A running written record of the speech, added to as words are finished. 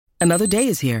Another day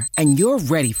is here, and you're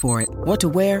ready for it. What to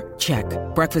wear? Check.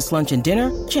 Breakfast, lunch, and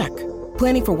dinner? Check.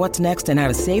 Planning for what's next and how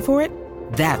to save for it?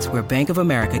 That's where Bank of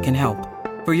America can help.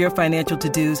 For your financial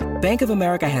to-dos, Bank of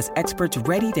America has experts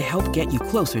ready to help get you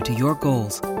closer to your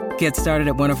goals. Get started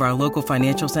at one of our local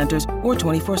financial centers or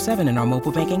 24/7 in our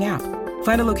mobile banking app.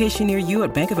 Find a location near you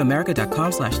at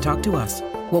bankofamerica.com/talktous.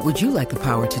 What would you like the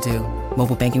power to do?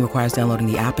 Mobile banking requires downloading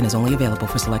the app and is only available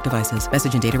for select devices.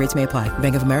 Message and data rates may apply.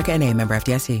 Bank of America N.A., member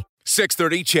FDIC.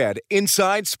 630 CHED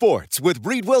Inside Sports with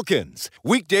Reed Wilkins.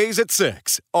 Weekdays at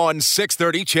 6 on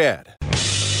 630 CHED.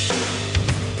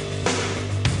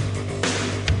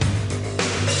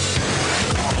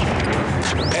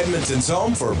 Edmonton's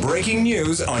home for breaking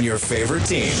news on your favorite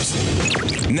teams.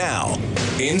 Now,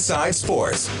 Inside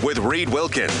Sports with Reed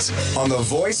Wilkins on the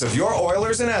voice of your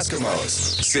Oilers and Eskimos.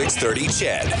 630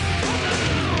 CHED.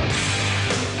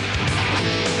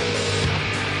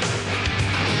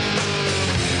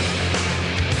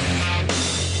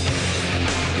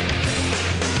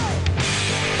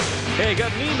 Hey,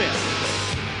 got an email.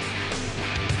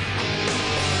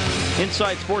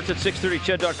 Inside Sports at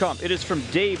 630ched.com. It is from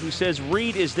Dave, who says,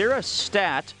 Reed, is there a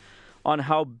stat on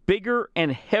how bigger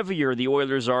and heavier the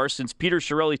Oilers are since Peter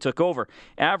Chiarelli took over?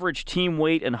 Average team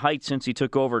weight and height since he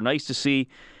took over. Nice to see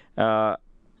how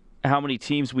many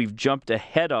teams we've jumped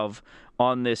ahead of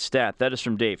on this stat. That is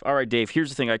from Dave. All right, Dave, here's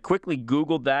the thing. I quickly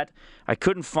Googled that. I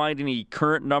couldn't find any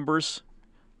current numbers,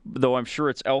 though I'm sure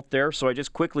it's out there. So I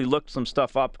just quickly looked some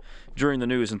stuff up during the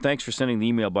news. And thanks for sending the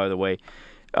email, by the way.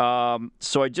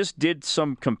 So I just did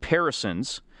some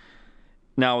comparisons.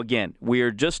 Now, again, we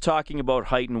are just talking about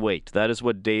height and weight. That is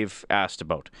what Dave asked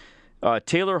about.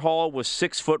 Taylor Hall was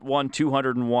 6'1",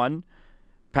 201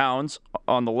 pounds.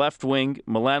 On the left wing,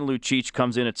 Milan Lucic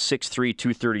comes in at 6'3",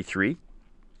 233.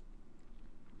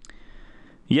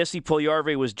 Jesse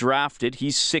Puljujärvi was drafted.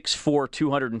 He's 6'4",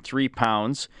 203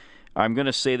 pounds. I'm going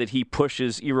to say that he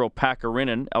pushes Iiro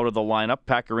Pakarinen out of the lineup.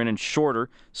 Pakarinen shorter,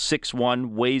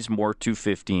 6'1", weighs more,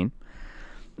 215.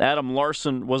 Adam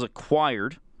Larsson was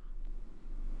acquired.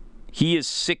 He is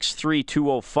 6'3",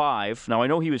 205. Now, I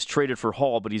know he was traded for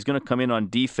Hall, but he's going to come in on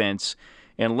defense.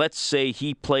 And let's say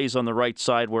he plays on the right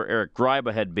side where Eric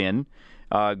Gryba had been.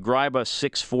 Gryba,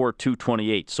 6'4",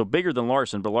 228. So bigger than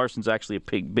Larsson, but Larsson's actually a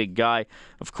big guy.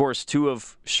 Of course, two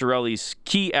of Chiarelli's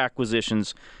key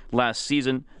acquisitions last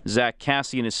season. Zach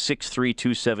Kassian is 6'3",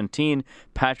 217.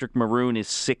 Patrick Maroon is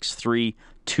 6'3",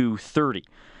 230.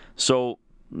 So,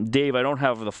 Dave, I don't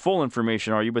have the full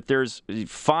information on you, but there's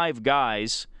 5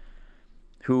 guys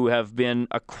who have been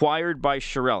acquired by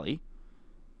Chiarelli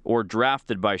or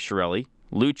drafted by Chiarelli.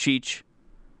 Lucic,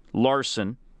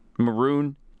 Larsson,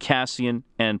 Maroon, Kassian,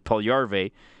 and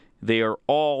Puljujärvi. They are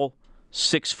all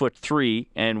 6'3"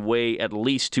 and weigh at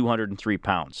least 203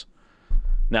 pounds.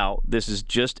 Now, this is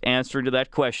just answering to that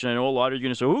question. I know a lot of you are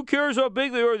going to say, who cares how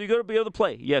big they are? You've got to be able to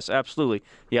play. Yes, absolutely.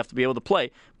 You have to be able to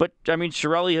play. But, I mean,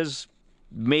 Chiarelli has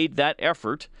made that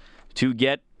effort to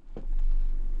get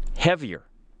heavier.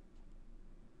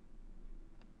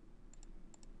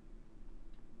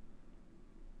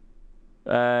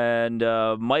 And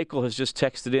Michael has just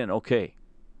texted in. Okay,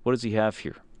 what does he have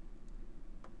here?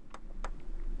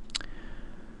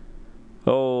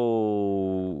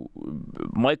 Oh,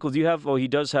 Michael, do you have... Oh, he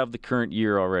does have the current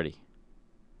year already.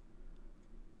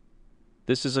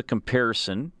 This is a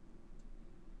comparison.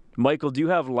 Michael, do you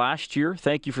have last year?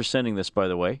 Thank you for sending this, by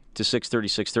the way, to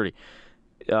 630.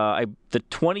 The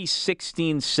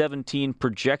 2016-17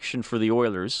 projection for the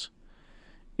Oilers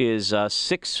is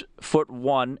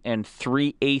 6'1" and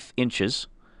 3/8 inches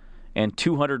and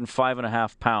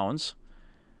 205.5 pounds.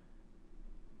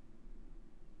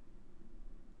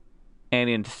 And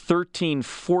in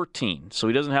 13-14, so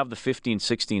he doesn't have the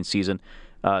 15-16 season,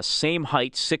 same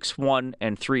height, 6'1"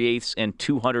 and 3/8 and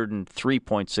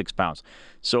 203.6 pounds.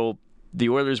 So the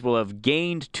Oilers will have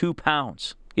gained 2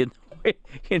 pounds in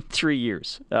 3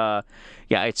 years.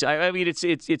 It's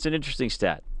an interesting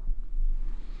stat.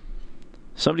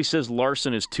 Somebody says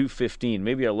Larsson is 215.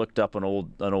 Maybe I looked up an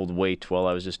old weight while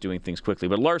I was just doing things quickly.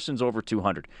 But Larsson's over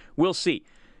 200. We'll see.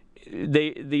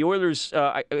 The Oilers,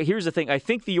 here's the thing. I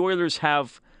think the Oilers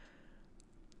have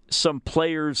some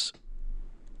players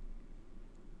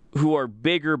who are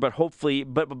bigger, but hopefully,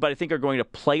 but I think are going to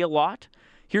play a lot.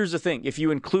 Here's the thing. If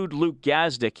you include Luke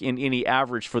Gazdic in any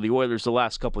average for the Oilers the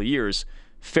last couple of years,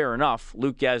 fair enough.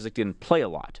 Luke Gazdic didn't play a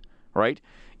lot, right?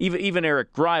 Even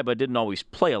Eric Gryba didn't always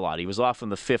play a lot. He was often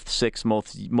the 5th, 6th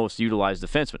most utilized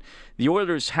defenseman. The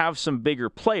Oilers have some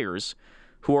bigger players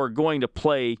who are going to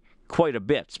play quite a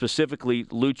bit, specifically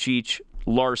Lucic,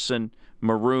 Larsson,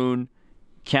 Maroon,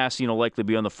 Kassian will likely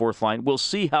be on the fourth line. We'll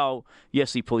see how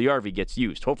Jesse Puljujarvi gets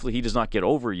used. Hopefully he does not get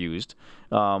overused,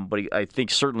 but I think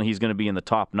certainly he's going to be in the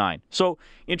top 9. So,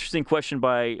 interesting question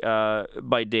by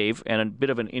Dave, and a bit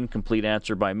of an incomplete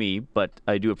answer by me, but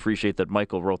I do appreciate that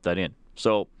Michael wrote that in.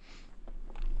 So,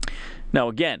 now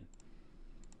again,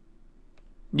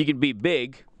 you can be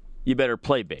big, you better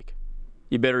play big.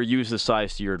 You better use the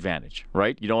size to your advantage,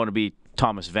 right? You don't want to be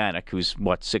Thomas Vanek, who's,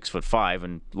 6'5",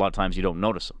 and a lot of times you don't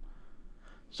notice him.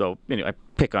 So, anyway, I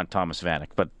pick on Thomas Vanek,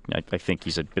 but I think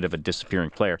he's a bit of a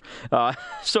disappearing player.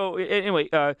 So, anyway,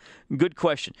 good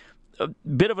question. A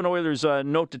bit of an Oilers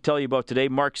note to tell you about today.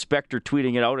 Mark Spector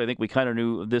tweeting it out. I think we kind of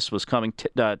knew this was coming.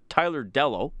 Tyler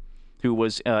Dellow, who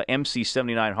was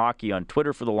MC79 Hockey on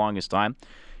Twitter for the longest time,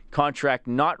 contract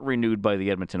not renewed by the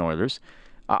Edmonton Oilers.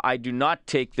 I do not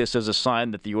take this as a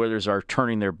sign that the Oilers are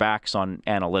turning their backs on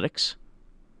analytics.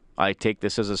 I take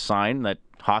this as a sign that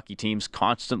hockey teams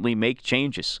constantly make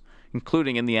changes,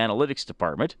 including in the analytics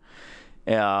department.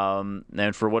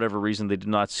 And for whatever reason, they did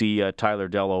not see Tyler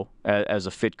Dellow as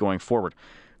a fit going forward.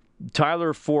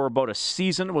 Tyler, for about a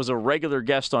season, was a regular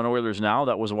guest on Oilers Now.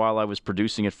 That was while I was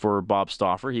producing it for Bob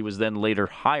Stauffer. He was then later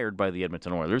hired by the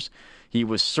Edmonton Oilers. He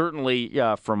was certainly,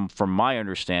 from my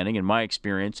understanding and my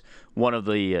experience, one of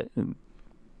the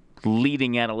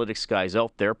leading analytics guys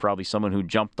out there, probably someone who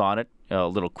jumped on it a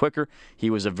little quicker. He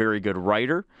was a very good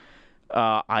writer.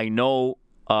 I know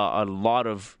a lot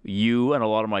of you and a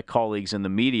lot of my colleagues in the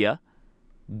media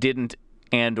didn't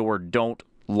and or don't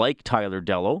like Tyler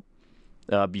Dellow.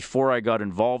 Before I got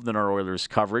involved in our Oilers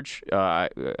coverage,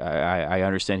 I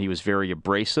understand he was very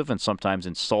abrasive and sometimes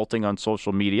insulting on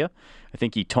social media. I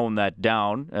think he toned that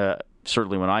down,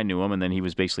 certainly when I knew him, and then he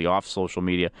was basically off social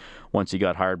media once he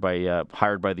got hired by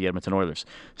the Edmonton Oilers.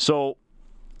 So,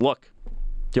 look,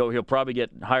 he'll probably get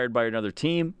hired by another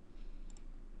team.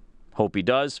 Hope he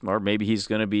does, or maybe he's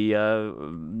going to be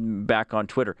back on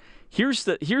Twitter. Here's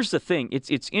the thing.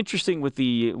 It's interesting with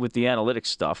the analytics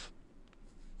stuff.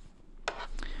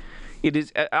 It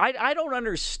is. I don't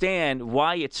understand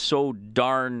why it's so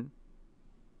darn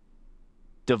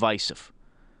divisive,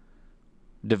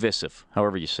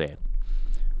 however you say it.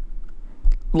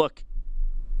 Look,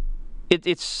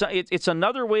 it's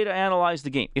another way to analyze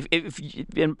the game.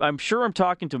 And I'm sure I'm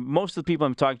talking to most of the people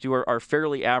I'm talking to are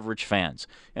fairly average fans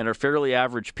and are fairly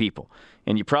average people.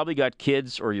 And you probably got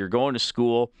kids, or you're going to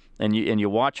school and you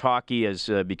watch hockey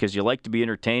because you like to be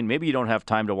entertained. Maybe you don't have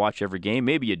time to watch every game.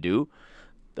 Maybe you do.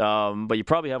 But you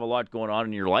probably have a lot going on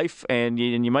in your life, and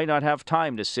you might not have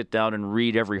time to sit down and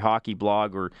read every hockey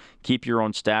blog or keep your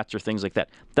own stats or things like that.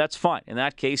 That's fine. In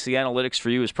that case, the analytics for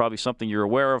you is probably something you're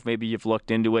aware of. Maybe you've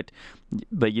looked into it,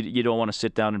 but you don't want to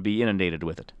sit down and be inundated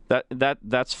with it.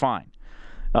 That's fine.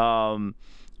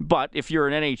 But if you're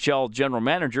an NHL general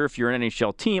manager, if you're an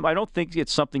NHL team, I don't think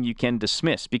it's something you can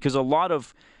dismiss, because a lot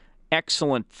of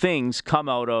excellent things come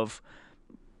out of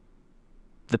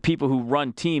the people who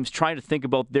run teams trying to think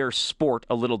about their sport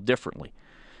a little differently.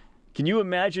 Can you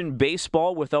imagine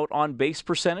baseball without on-base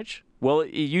percentage? Well,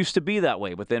 it used to be that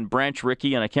way, but then Branch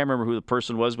Rickey, and I can't remember who the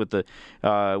person was with the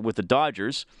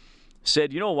Dodgers,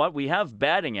 said, you know what, we have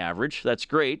batting average. That's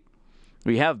great.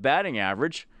 We have batting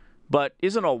average, but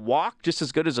isn't a walk just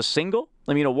as good as a single?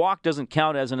 I mean, a walk doesn't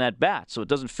count as an at-bat, so it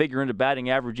doesn't figure into batting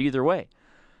average either way.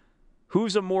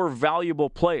 Who's a more valuable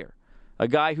player? A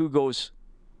guy who goes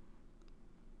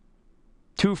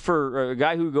 3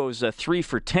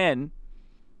 for 10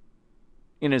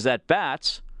 in his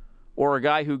at-bats, or a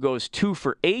guy who goes 2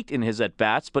 for 8 in his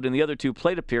at-bats, but in the other 2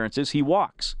 plate appearances, he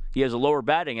walks. He has a lower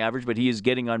batting average, but he is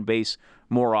getting on base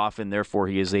more often, therefore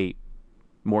he is a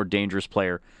more dangerous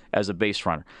player as a base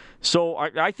runner. So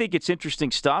I think it's interesting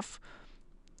stuff.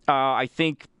 I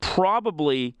think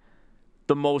probably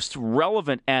the most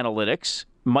relevant analytics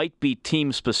might be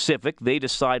team-specific. They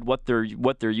decide what they're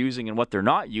using and what they're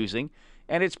not using.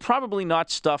 And it's probably not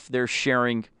stuff they're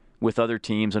sharing with other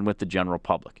teams and with the general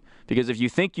public. Because if you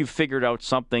think you've figured out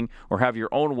something or have your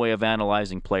own way of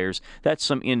analyzing players, that's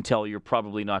some intel you're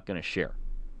probably not going to share.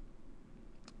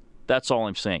 That's all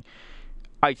I'm saying.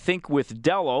 I think with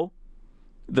Dellow,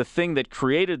 the thing that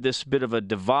created this bit of a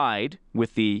divide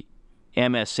with the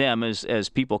MSM, as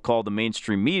people call the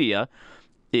mainstream media,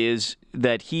 is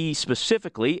that he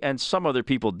specifically, and some other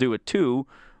people do it too,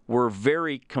 were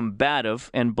very combative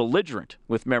and belligerent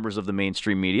with members of the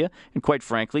mainstream media. And quite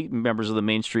frankly, members of the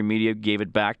mainstream media gave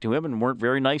it back to him and weren't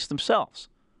very nice themselves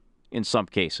in some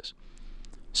cases.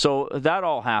 So that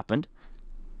all happened.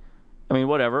 I mean,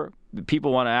 whatever.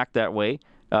 People want to act that way.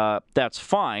 That's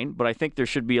fine, but I think there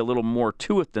should be a little more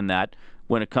to it than that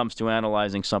when it comes to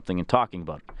analyzing something and talking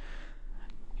about it.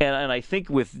 And I think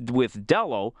with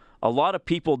Dellow, a lot of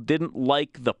people didn't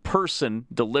like the person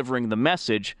delivering the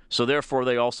message, so therefore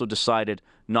they also decided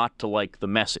not to like the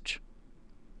message.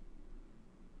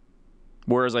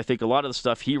 Whereas I think a lot of the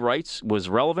stuff he writes was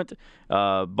relevant.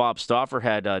 Bob Stauffer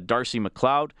had Darcy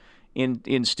McLeod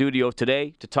in studio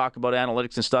today to talk about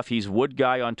analytics and stuff. He's Wood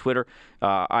Guy on Twitter.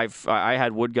 I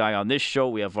had Wood Guy on this show.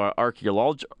 We have our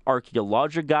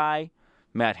Archaeologia guy,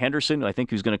 Matt Henderson, I think,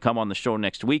 who's going to come on the show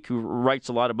next week, who writes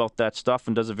a lot about that stuff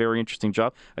and does a very interesting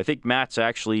job. I think Matt's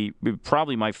actually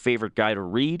probably my favorite guy to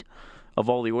read of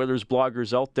all the Oilers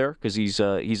bloggers out there, because he's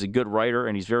a good writer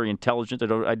and he's very intelligent.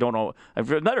 I don't know.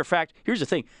 As a matter of fact, here's the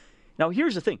thing.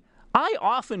 I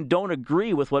often don't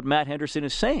agree with what Matt Henderson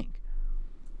is saying,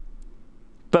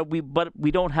 but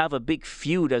we don't have a big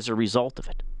feud as a result of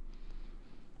it.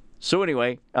 So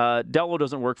anyway, Dello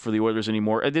doesn't work for the Oilers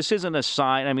anymore. This isn't a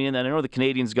sign. I mean, I know the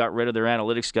Canadians got rid of their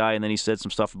analytics guy, and then he said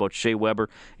some stuff about Shea Weber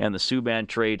and the Subban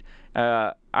trade.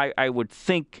 I would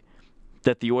think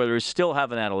that the Oilers still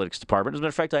have an analytics department. As a matter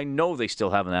of fact, I know they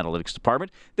still have an analytics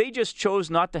department. They just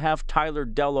chose not to have Tyler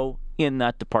Dello in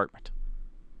that department.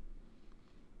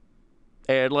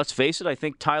 And let's face it, I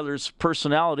think Tyler's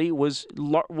personality was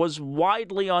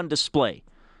widely on display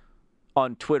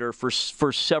on Twitter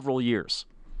for several years.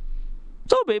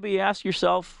 So maybe you ask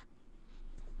yourself,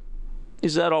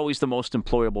 is that always the most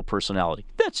employable personality?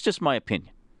 That's just my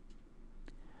opinion.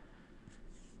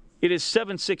 It is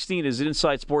 7:16 as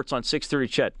Inside Sports on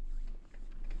 630 Ched.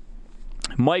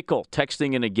 Michael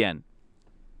texting in again.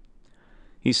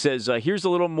 He says, here's a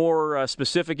little more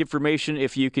specific information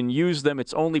if you can use them.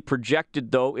 It's only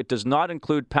projected, though. It does not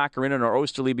include Pakarinen or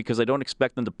Osterley because I don't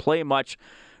expect them to play much.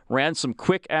 Ran some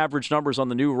quick average numbers on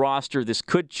the new roster. This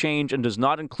could change and does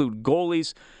not include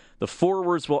goalies. The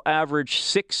forwards will average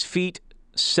 6 feet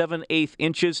 7/8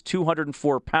 inches,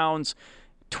 204 pounds,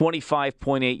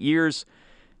 25.8 years.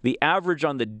 The average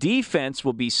on the defense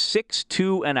will be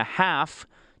 6'2.5",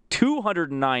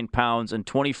 209 pounds, and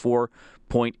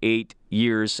 24.8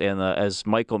 years. And as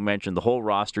Michael mentioned, the whole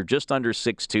roster just under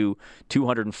 6'2",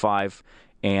 205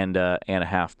 and a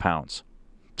half pounds.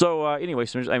 So anyway,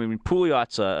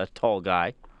 Pouliot's a tall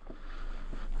guy.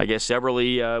 I guess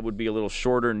Eberle would be a little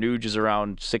shorter. Nuge is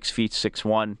around 6 feet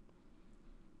 6'1".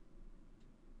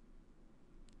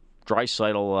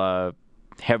 Draisaitl,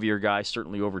 heavier guy,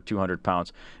 certainly over 200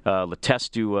 pounds.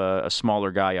 Letestu, a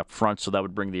smaller guy up front, so that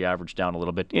would bring the average down a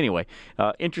little bit. Anyway,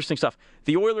 interesting stuff.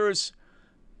 The Oilers,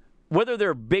 whether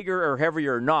they're bigger or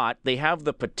heavier or not, they have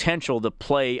the potential to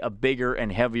play a bigger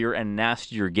and heavier and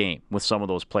nastier game with some of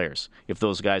those players, if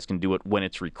those guys can do it when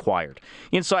it's required.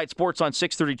 Inside Sports on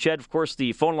 630 Ched. Of course,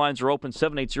 the phone lines are open,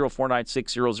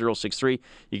 780-496-0063.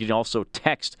 You can also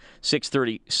text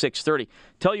 630-630.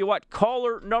 Tell you what,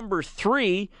 caller number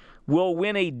 3 will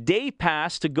win a day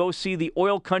pass to go see the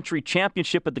Oil Country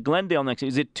Championship at the Glendale next.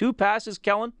 Is it 2 passes,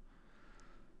 Kellen?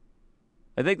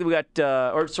 I think that we got,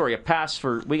 a pass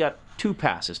for, we got 2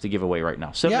 passes to give away right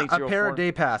now. Yeah, a pair of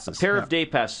day passes. A pair of day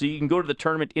passes. So you can go to the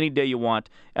tournament any day you want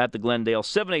at the Glendale.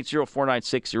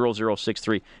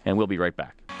 780-496-0063, and we'll be right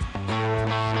back.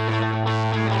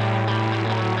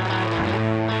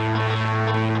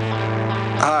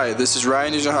 Hi, this is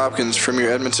Ryan Nugent-Hopkins from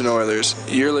your Edmonton Oilers.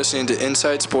 You're listening to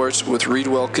Inside Sports with Reed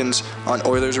Wilkins on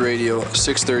Oilers Radio,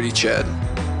 630 Ched.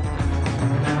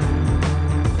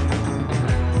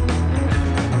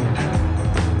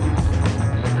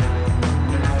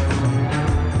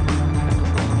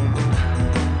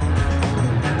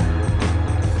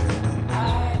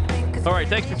 All right,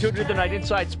 thanks for tuning in tonight.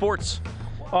 Inside Sports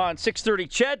on 630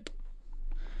 Ched.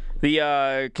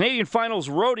 The Canadian Finals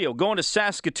Rodeo going to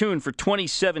Saskatoon for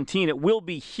 2017. It will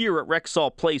be here at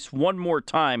Rexall Place one more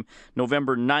time,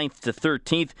 November 9th to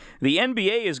 13th. The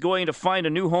NBA is going to find a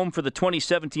new home for the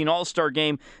 2017 All-Star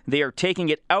Game. They are taking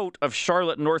it out of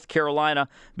Charlotte, North Carolina,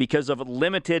 because of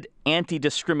limited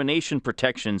anti-discrimination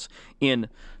protections in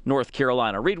North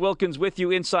Carolina. Reed Wilkins with you,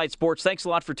 Inside Sports. Thanks a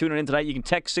lot for tuning in tonight. You can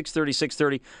text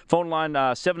 630-630. Phone line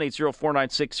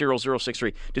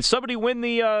 780-496-0063. Did somebody win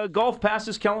the golf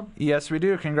passes, Kellen? Yes, we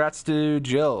do. Congrats to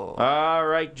Jill. All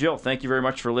right, Jill. Thank you very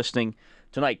much for listening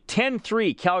tonight.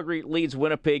 10-3, Calgary leads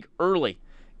Winnipeg early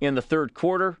in the third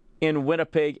quarter in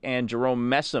Winnipeg, and Jerome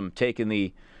Messam taking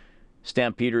the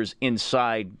Stampeders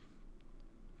inside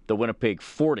the Winnipeg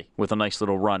 40 with a nice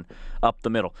little run up the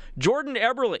middle. Jordan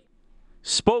Eberle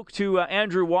spoke to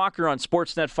Andrew Walker on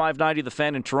Sportsnet 590, The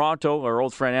Fan in Toronto. Our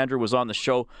old friend Andrew was on the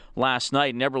show last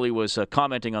night, and Eberle was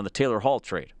commenting on the Taylor Hall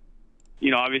trade.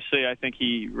 You know, obviously, I think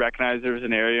he recognized there was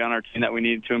an area on our team that we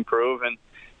needed to improve, and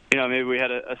maybe we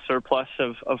had a surplus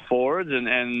of forwards, and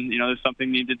there's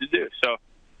something needed to do. So,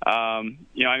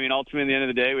 ultimately, at the end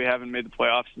of the day, we haven't made the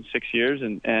playoffs in 6 years,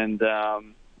 and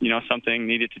something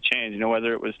needed to change,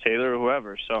 whether it was Taylor or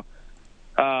whoever. So,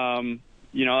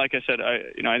 like I said,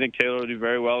 I think Taylor will do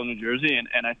very well in New Jersey,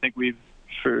 and I think we've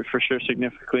for sure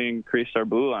significantly increased our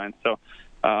blue line. So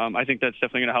I think that's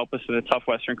definitely going to help us in a tough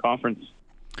Western Conference.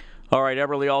 All right,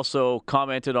 Eberle also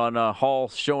commented on Hall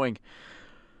showing,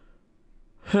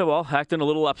 acting a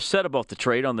little upset about the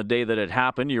trade on the day that it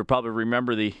happened. You probably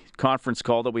remember the conference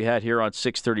call that we had here on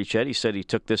 630 Ched. He said he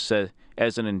took this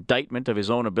as an indictment of his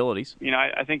own abilities.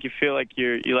 I think you feel like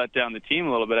you let down the team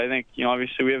a little bit. I think,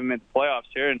 obviously we haven't made the playoffs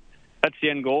here, and that's the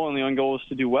end goal, and the end goal is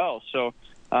to do well. So,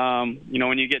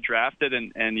 when you get drafted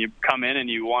and you come in and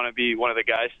you want to be one of the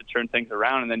guys to turn things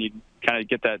around, and then you kind of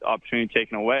get that opportunity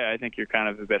taken away, I think you're kind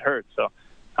of a bit hurt. So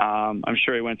I'm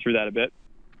sure he went through that a bit.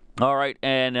 All right,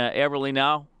 and Eberle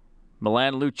now,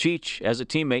 Milan Lucic as a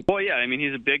teammate. Well, yeah,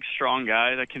 he's a big, strong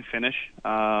guy that can finish.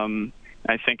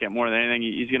 I think more than anything,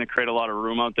 he's going to create a lot of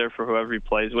room out there for whoever he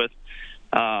plays with.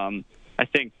 I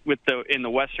think in the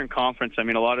Western Conference, a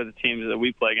lot of the teams that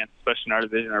we play against, especially in our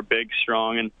division, are big,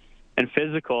 strong, and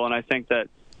physical. And I think that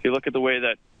if you look at the way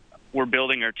that we're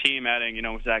building our team, adding,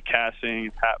 Zach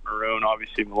Kassing, Pat Maroon,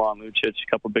 obviously Milan Lucic,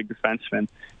 a couple big defensemen,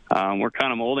 we're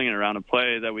kind of molding it around a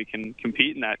play that we can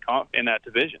compete in that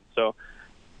division. So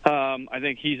I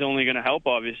think he's only going to help,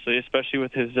 obviously, especially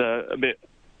with his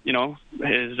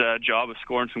his job of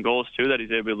scoring some goals too that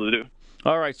he's able to do.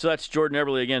 All right, so that's Jordan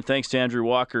Eberle again. Thanks to Andrew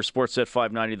Walker, Sportsnet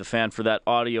 590, The Fan, for that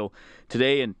audio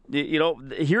today. And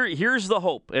here's the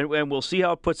hope, and we'll see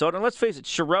how it puts out. And let's face it,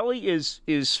 Chiarelli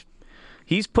is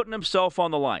he's putting himself on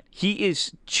the line. He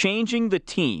is changing the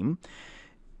team.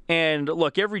 And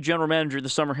look, every general manager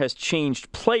this summer has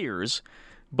changed players,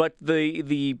 but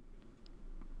the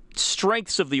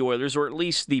strengths of the Oilers, or at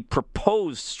least the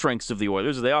proposed strengths of the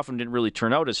Oilers, they often didn't really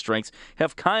turn out as strengths,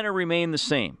 have kind of remained the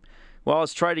same. Well,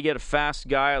 let's try to get a fast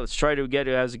guy. Let's try to get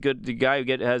has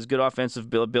good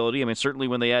offensive ability. Certainly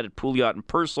when they added Pouliot and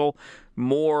Purcell,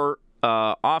 more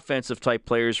offensive type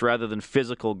players rather than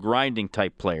physical grinding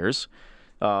type players.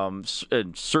 And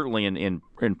certainly in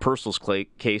Purcell's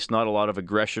case, not a lot of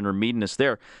aggression or meanness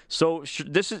there. So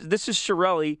this is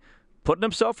Chiarelli putting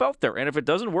himself out there. And if it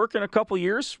doesn't work in a couple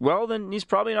years, well, then he's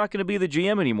probably not going to be the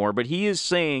GM anymore. But he is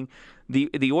saying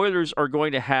the Oilers are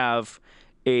going to have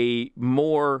a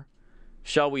more,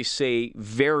 shall we say,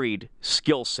 varied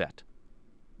skill set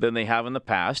than they have in the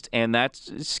past. And that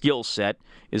skill set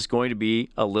is going to be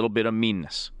a little bit of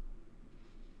meanness.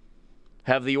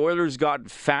 Have the Oilers gotten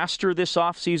faster this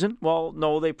offseason? Well,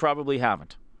 no, they probably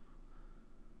haven't.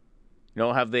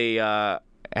 Have they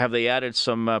added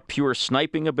some pure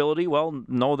sniping ability? Well,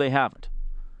 no, they haven't.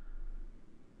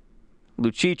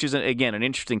 Lucic is, again, an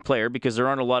interesting player because there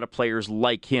aren't a lot of players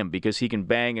like him because he can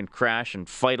bang and crash and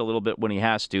fight a little bit when he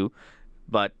has to,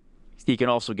 but he can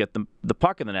also get the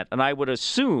puck in the net. And I would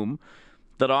assume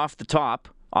that off the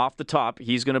top,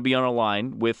 he's going to be on a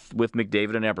line with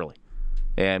McDavid and Eberle.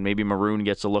 And maybe Maroon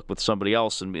gets a look with somebody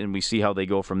else, and we see how they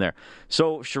go from there.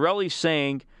 So Chiarelli's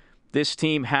saying this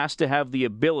team has to have the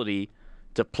ability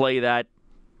to play that,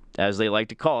 as they like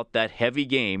to call it, that heavy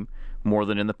game more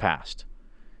than in the past.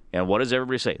 And what does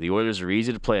everybody say? The Oilers are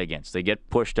easy to play against. They get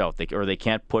pushed out, or they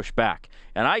can't push back.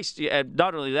 And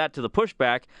not only that, to the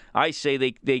pushback, I say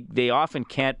they often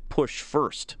can't push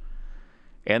first.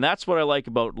 And that's what I like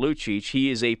about Lucic.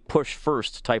 He is a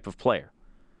push-first type of player.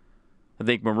 I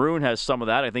think Maroon has some of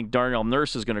that. I think Darnell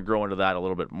Nurse is going to grow into that a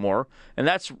little bit more. And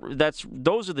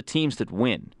those are the teams that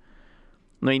win.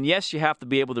 Yes, you have to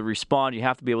be able to respond. You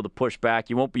have to be able to push back.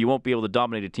 You won't be able to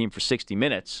dominate a team for 60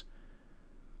 minutes.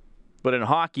 But in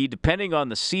hockey, depending on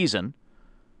the season,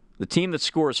 the team that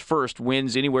scores first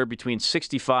wins anywhere between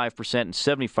 65% and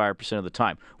 75% of the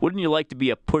time. Wouldn't you like to be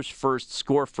a push-first,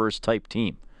 score-first type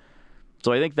team?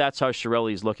 So I think that's how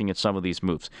Chiarelli is looking at some of these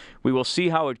moves. We will see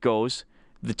how it goes.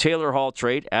 The Taylor Hall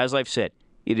trade, as I've said,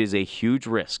 it is a huge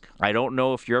risk. I don't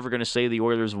know if you're ever going to say the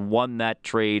Oilers won that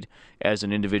trade as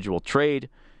an individual trade.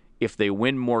 If they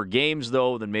win more games,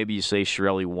 though, then maybe you say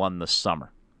Chiarelli won the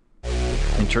summer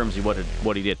in terms of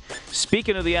what he did.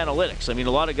 Speaking of the analytics, a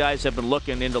lot of guys have been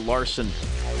looking into Larson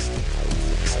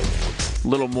a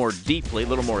little more deeply, a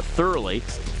little more thoroughly,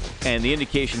 and the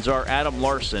indications are Adam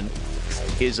Larson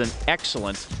is an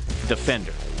excellent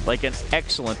defender. Like an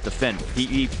excellent defender.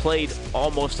 He played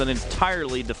almost an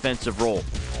entirely defensive role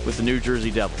with the New Jersey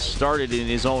Devils. Started in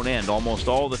his own end almost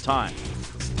all the time.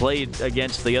 Played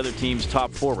against the other team's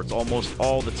top forwards almost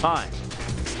all the time.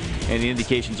 And the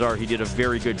indications are he did a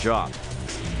very good job.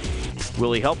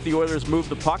 Will he help the Oilers move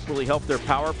the puck? Will he help their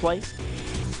power play?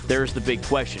 There's the big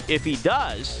question. If he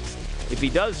does, if he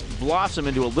does blossom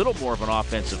into a little more of an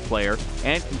offensive player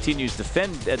and continues to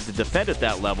defend at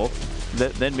that level,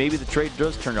 then maybe the trade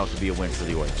does turn out to be a win for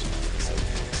the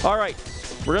Oilers. All right,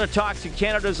 we're going to talk to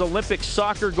Canada's Olympic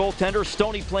soccer goaltender,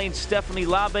 Stony Plains Stephanie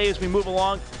Labbé, as we move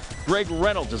along. Greg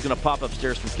Reynolds is going to pop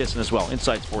upstairs from Kissin as well.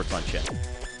 Inside Sports on Chet.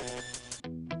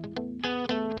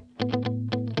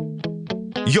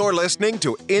 You're listening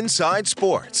to Inside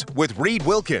Sports with Reed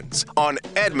Wilkins on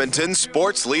Edmonton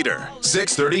Sports Leader,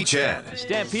 630 CHED.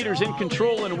 Stampeders in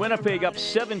control in Winnipeg, up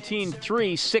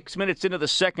 17-3, 6 minutes into the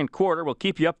second quarter. We'll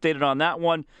keep you updated on that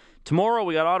one. Tomorrow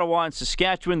we got Ottawa and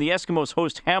Saskatchewan. The Eskimos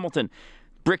host Hamilton.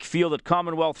 Brickfield at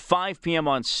Commonwealth, 5 p.m.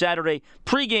 on Saturday.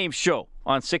 Pre-game show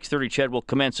on 6:30 CHED will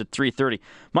commence at 3:30.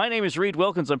 My name is Reed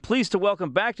Wilkins. I'm pleased to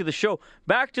welcome back to the show,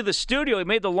 back to the studio. He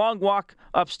made the long walk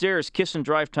upstairs. Kissin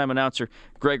Drive Time announcer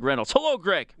Greg Reynolds. Hello,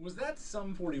 Greg. Was that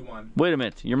Sum 41? Wait a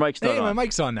minute. Your mic's not on. Hey, my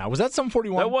mic's on now. Was that Sum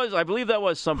 41? I believe that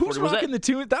was Sum 41. Who's rocking the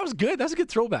tune? That was good. That's a good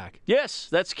throwback. Yes,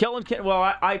 that's Kellen. Well,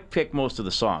 I picked most of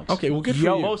the songs. Okay, well, good for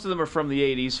you. Most of them are from the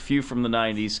 80s, few from the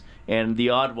 90s, and the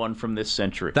odd one from this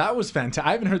century. That was fantastic.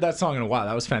 I haven't heard that song in a while.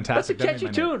 That was fantastic. That's a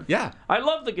catchy tune. Yeah. I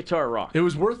love the guitar rock. It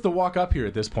was worth the walk up here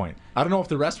at this point. I don't know if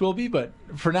the rest will be, but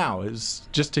for now, is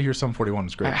just to hear Sum 41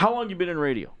 was great. How long you been in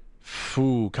radio?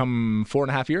 Come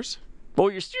 4.5 years. Oh,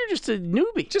 you're just a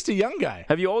newbie. Just a young guy.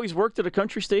 Have you always worked at a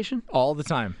country station? All the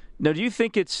time. Now, do you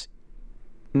think it's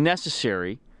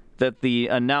necessary that the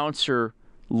announcer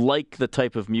like the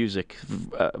type of music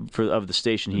of the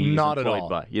station he's Not employed at all.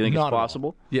 by? You think Not it's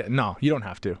possible? Yeah, no, you don't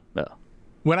have to. No.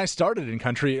 When I started in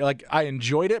country, I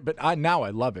enjoyed it, but now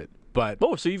I love it. But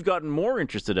so you've gotten more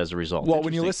interested as a result. Well,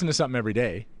 when you listen to something every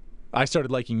day, I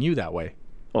started liking you that way.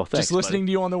 Oh, thanks, just listening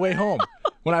to you on the way home.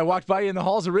 When I walked by you in the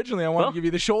halls originally, I wanted to give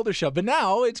you the shoulder shove. But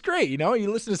now it's great. You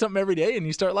listen to something every day and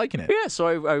you start liking it. Yeah,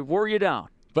 so I wore you down.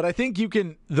 But I think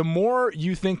the more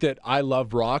you think that I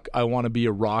love rock, I want to be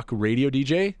a rock radio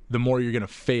DJ, the more you're going to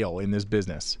fail in this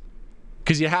business.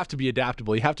 Because you have to be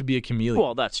adaptable. You have to be a chameleon.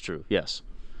 Well, that's true, yes.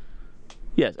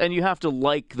 Yes, and you have to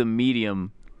like the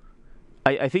medium.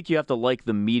 I think you have to like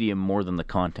the medium more than the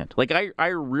content. I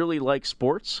really like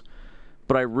sports,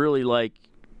 but I really like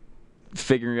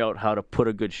figuring out how to put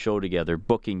a good show together,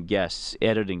 booking guests,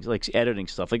 editing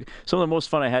stuff. Like some of the most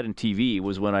fun I had in TV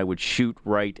was when I would shoot,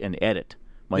 write, and edit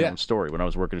my own story when I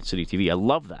was working at City TV. I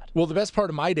love that. Well, the best part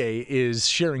of my day is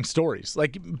sharing stories.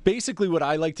 Basically what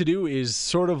I like to do is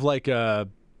sort of like a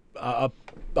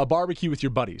barbecue with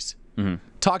your buddies. Mm-hmm.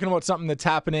 Talking about something that's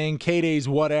happening, K-Days,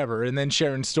 whatever, and then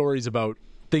sharing stories about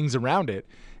things around it.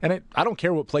 And I don't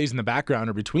care what plays in the background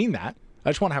or between that. I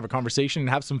just want to have a conversation and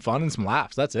have some fun and some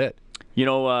laughs. That's it.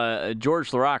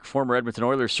 George Laraque, former Edmonton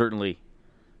Oilers, certainly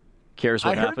cares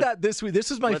what happened. I heard that this week.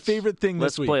 This is my favorite thing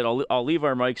this week. Let's play it. I'll leave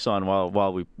our mics on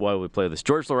while we play this.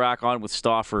 George Laraque on with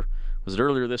Stauffer. Was it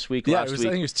earlier this week? Yeah, last week? I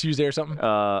think it was Tuesday or something.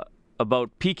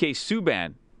 About PK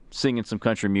Subban singing some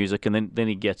country music, and then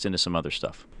he gets into some other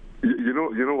stuff. You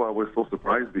know, I was so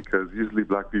surprised because usually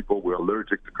black people were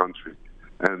allergic to country,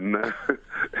 and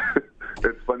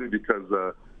it's funny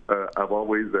because I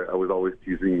was always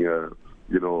teasing,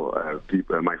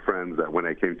 people, my friends that when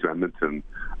I came to Edmonton,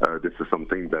 this is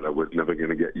something that I was never going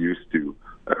to get used to.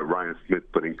 Ryan Smith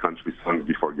putting country songs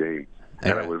before games,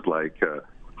 and I was like,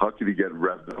 how can you get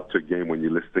revved up to a game when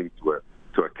you're listening to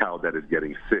a cow that is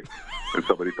getting sick, and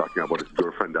somebody talking about his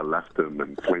girlfriend that left him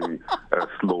and playing a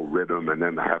slow rhythm, and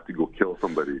then I have to go kill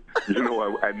somebody.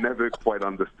 I never quite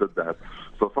understood that.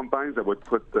 So sometimes I would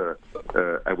put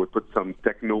some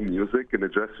techno music in the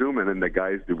dressing room, and then the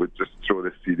guys, they would just throw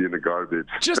the CD in the garbage.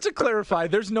 Just to clarify,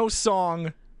 there's no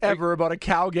song ever about a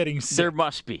cow getting sick. There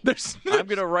must be. I'm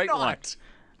going to write one.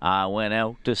 I went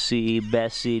out to see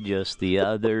Bessie just the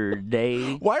other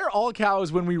day. Why are all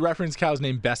cows, when we reference cows,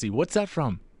 named Bessie? What's that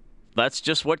from? That's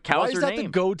just what cows are named. Why is that the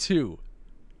go-to?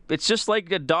 It's just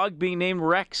like a dog being named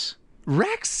Rex.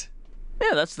 Rex?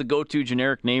 Yeah, that's the go-to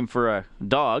generic name for a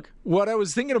dog. What I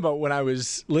was thinking about when I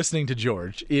was listening to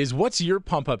George is, what's your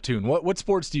pump-up tune? What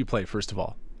sports do you play, first of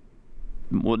all?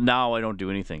 Well, now I don't do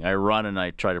anything. I run and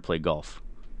I try to play golf.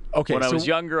 Okay, when I was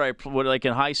younger, like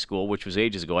in high school, which was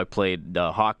ages ago, I played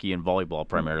hockey and volleyball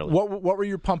primarily. What were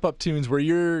your pump-up tunes where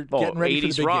you're getting ready for the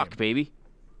big 80s rock, game? Baby.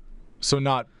 So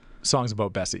not songs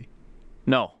about Bessie?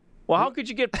 No. Well, how could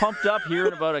you get pumped up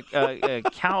hearing about a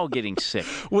cow getting sick?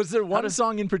 Was there one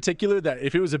song in particular that,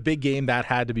 if it was a big game, that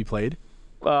had to be played?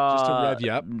 Just to rev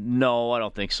you up? No, I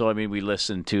don't think so. I mean, we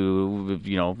listened to,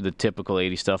 the typical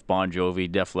 80s stuff, Bon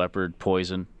Jovi, Def Leppard,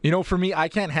 Poison. For me, I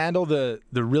can't handle the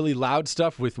really loud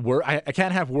stuff with words. I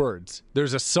can't have words.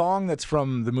 There's a song that's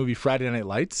from the movie Friday Night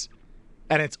Lights,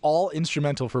 and it's all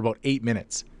instrumental for about 8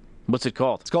 minutes. What's it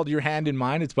called? It's called Your Hand in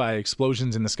Mine. It's by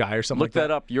Explosions in the Sky or something Look like that.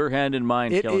 that up. Your Hand in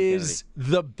Mine. It Kelly is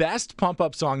the best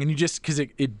pump-up song, and you just, because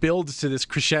it builds to this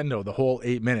crescendo the whole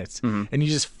 8 minutes, and you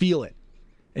just feel it,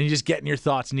 and you just get in your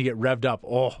thoughts, and you get revved up.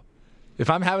 Oh, if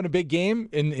I'm having a big game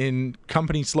in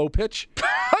company slow pitch,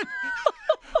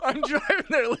 I'm driving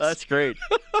there listening. That's great.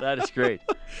 That is great.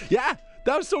 Yeah,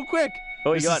 that was so quick.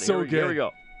 Oh, you This got is it. so Here we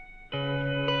go.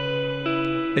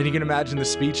 And you can imagine the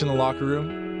speech in the locker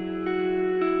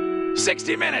room.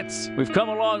 60 minutes. We've come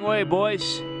a long way,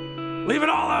 boys. Leave it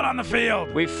all out on the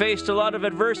field. We've faced a lot of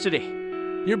adversity.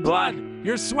 Your blood,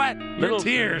 your sweat, your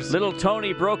tears. Little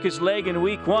Tony broke his leg in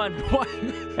week 1. What?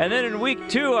 And then in week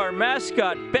 2, our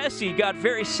mascot, Bessie, got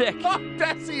very sick. Oh,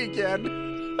 Bessie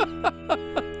again.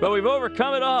 But we've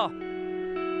overcome it all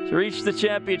to reach the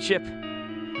championship.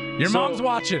 Your mom's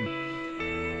watching.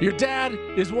 Your dad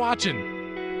is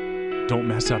watching. Don't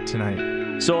mess up tonight.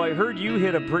 So I heard you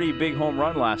hit a pretty big home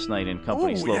run last night in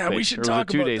company slow pitch. We should or was talk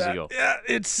it 2 about days that. ago? Yeah,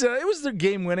 it was their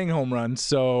game-winning home run.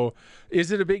 So,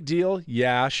 is it a big deal?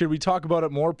 Yeah. Should we talk about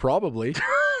it more? Probably.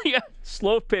 Yeah,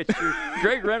 slow pitch.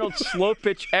 Greg Reynolds slow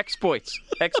pitch exploits.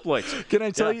 Can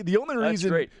I tell you, the only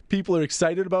reason people are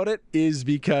excited about it is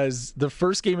because the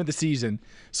first game of the season.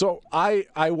 So I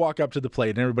walk up to the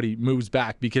plate and everybody moves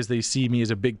back because they see me as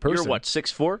a big person. You're what,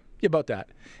 6'4"? Yeah, about that.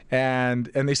 And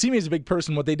they see me as a big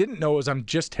person. What they didn't know is I'm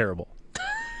just terrible.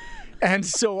 And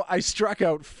so I struck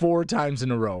out 4 times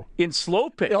in a row. In slow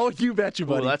pitch? Oh, you betcha,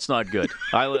 buddy. Well, that's not good.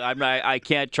 I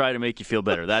can't try to make you feel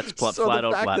better. That's flat out flat So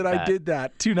the fact that bad. I did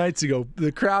that 2 nights ago,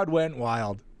 the crowd went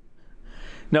wild.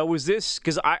 Now, was this,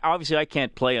 because I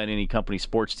can't play on any company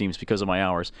sports teams because of my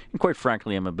hours, and quite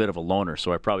frankly, I'm a bit of a loner,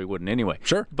 so I probably wouldn't anyway.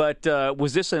 Sure. But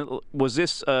was this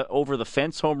over the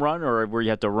fence home run, or where you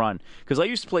had to run? Because I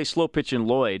used to play slow pitch in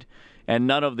Lloyd, and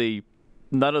none of the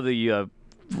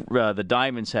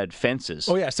diamonds had fences.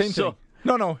 Oh yeah, same thing.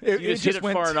 No, you just hit it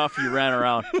went far enough, you ran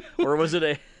around, or was it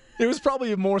a? It was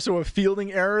probably more so a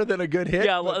fielding error than a good hit.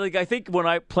 Yeah, like I think when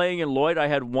I playing in Lloyd, I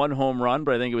had 1 home run,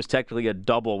 but I think it was technically a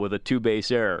double with a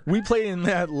 2-base error. We played in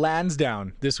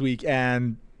Lansdowne this week,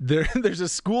 and there's a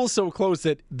school so close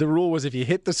that the rule was if you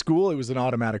hit the school, it was an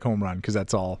automatic home run because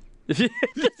that's all.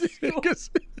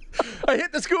 Because I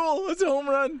hit the school, it's a home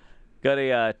run. Got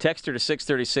a texter to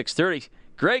 630-630.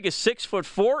 Greg is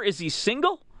 6'4". Is he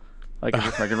single? I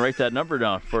can write that number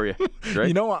down for you. Greg?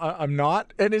 You know, I'm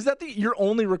not. And is that your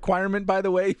only requirement, by the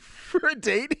way, for a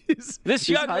date? This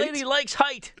young lady likes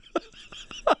height.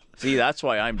 See, that's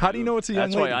why I'm doomed. How do you know it's a young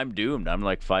lady? That's why I'm doomed. I'm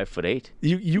like 5'8".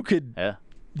 You could. Yeah.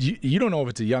 You don't know if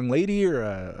it's a young lady or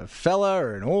a fella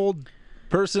or an old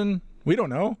person. We don't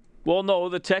know. Well, no,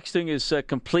 the texting is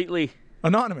completely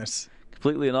anonymous.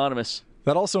 Completely anonymous.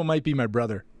 That also might be my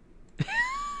brother.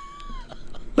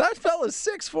 That fella's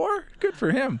 6'4". Good for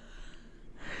him.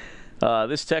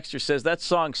 This texter says that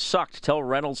song sucked. Tell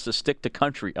Reynolds to stick to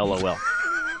country. LOL.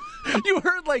 You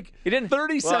heard like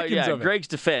 30 seconds of it. Greg's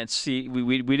defense,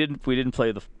 we didn't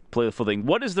play the full thing.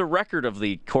 What is the record of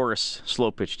the chorus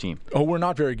slow pitch team? Oh, we're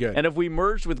not very good. And have we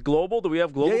merged with Global? Do we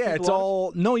have Global? Yeah, it's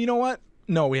all. No, you know what?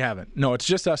 No, we haven't. No, it's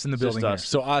just us in the building here.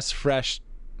 So us, Fresh,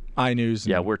 iNews.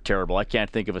 Yeah, we're terrible. I can't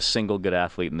think of a single good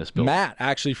athlete in this building. Matt,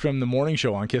 actually, from the morning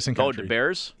show on Kissin' Country. Oh,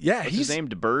 DeBears? Yeah, What's his name?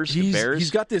 DeBears?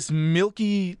 He's got this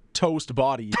milky toast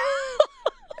body.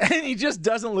 And he just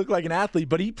doesn't look like an athlete,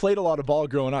 but he played a lot of ball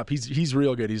growing up. He's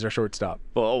real good. He's our shortstop.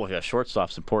 Oh, yeah,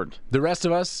 shortstop's important. The rest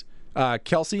of us,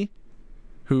 Kelsey,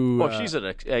 who... she's an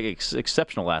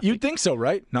exceptional athlete. You'd think so,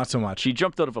 right? Not so much. She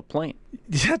jumped out of a plane.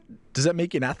 Yeah. Does that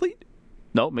make you an athlete?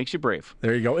 No, it makes you brave.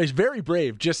 There you go. It's very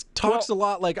brave. Just talks a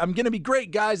lot like, I'm going to be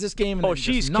great, guys, this game. And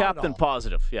she's captain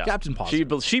positive. Yeah. Captain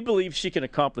positive. She believes she can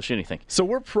accomplish anything. So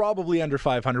we're probably under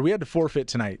 500. We had to forfeit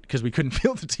tonight because we couldn't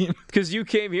field the team. Because you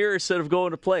came here instead of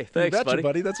going to play. Thanks,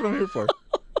 buddy. That's what I'm here for.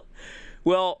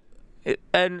 Well,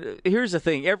 and here's the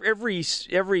thing. Every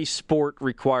sport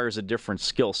requires a different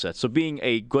skill set. So being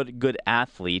a good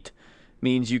athlete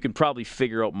means you can probably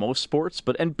figure out most sports,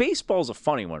 and baseball's a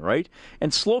funny one, right?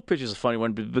 And slow pitch is a funny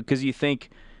one because you think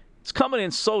it's coming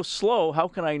in so slow, how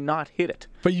can I not hit it?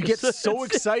 But you get so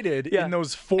excited in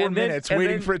those 4 minutes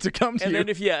waiting for it to come to you.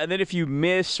 And then if you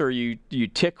miss or you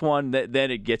tick one, then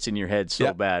it gets in your head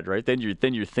so bad, right? Then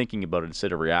you're thinking about it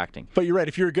instead of reacting. But you're right.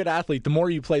 If you're a good athlete, the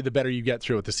more you play, the better you get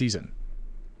throughout the season.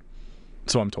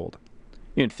 So I'm told.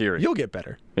 In theory. You'll get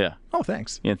better. Yeah. Oh,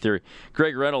 thanks. In theory.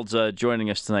 Greg Reynolds joining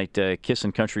us tonight,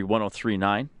 Kissin' Country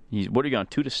 103.9. What are you on,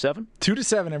 2 to 7? 2 to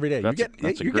 7 every day.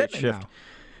 That's a great shift. Now.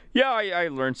 Yeah, I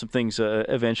learned some things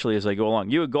eventually as I go along.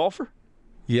 You a golfer?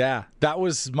 Yeah, that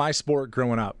was my sport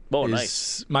growing up. Oh,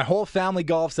 nice. My whole family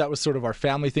golfs. That was sort of our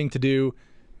family thing to do.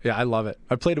 Yeah, I love it.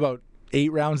 I played about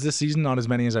 8 rounds this season, not as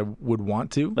many as I would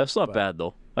want to. That's not bad,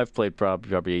 though. I've played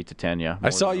probably 8 to 10, yeah. I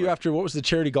saw you after, what was the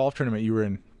charity golf tournament you were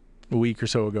in a week or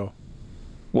so ago?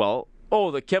 Well,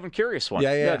 the Kevin Curious one.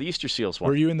 Yeah, the Easter Seals one.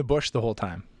 Were you in the bush the whole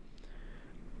time?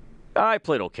 I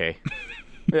played okay.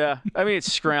 Yeah, I mean,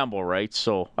 it's scramble, right?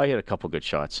 So I hit a couple good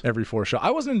shots. Every 4 shots.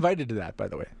 I wasn't invited to that, by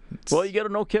the way. Well, you got to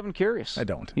know Kevin Curious. I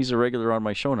don't. He's a regular on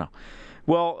my show now.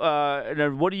 Well,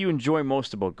 what do you enjoy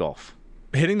most about golf?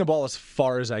 Hitting the ball as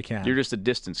far as I can. You're just a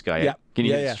distance guy. Yeah. Can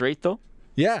you hit it straight, though?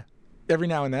 Yeah, every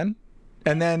now and then.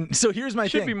 And then, so here's my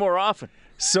thing. Should be more often.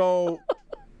 So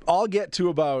I'll get to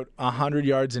about 100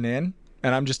 yards and in,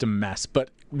 and I'm just a mess. But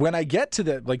when I get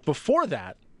to before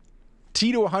that,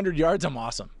 tee to 100 yards, I'm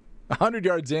awesome. 100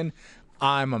 yards in,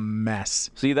 I'm a mess.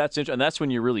 See, that's interesting. And that's when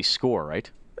you really score,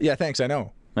 right? Yeah, thanks. I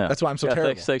know. Yeah. That's why I'm so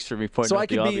terrible. Thanks for me pointing so out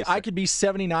the obvious. I could be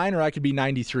 79 or I could be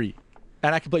 93,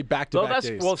 and I could play back-to-back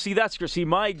days. Well, see,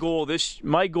 my goal this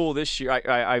year,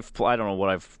 I don't know what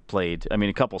I've played. I mean,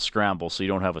 a couple scrambles, so you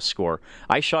don't have a score.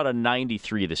 I shot a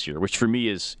 93 this year, which for me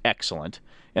is excellent,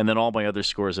 and then all my other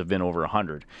scores have been over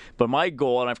 100. But my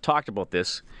goal, and I've talked about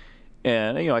this,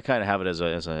 and I kind of have it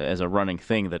as a running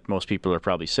thing that most people are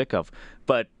probably sick of,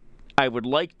 but I would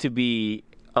like to be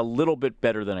a little bit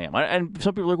better than I am. And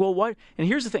some people are like, well, why? And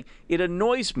here's the thing. It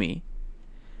annoys me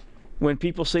when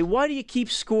people say, why do you keep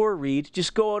score, Reed?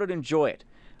 Just go out and enjoy it.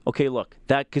 Okay, look,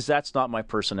 because that's not my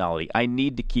personality. I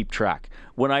need to keep track.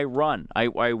 When I run, I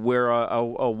wear a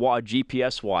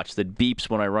GPS watch that beeps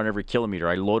when I run every kilometer.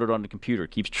 I load it on the computer.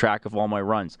 It keeps track of all my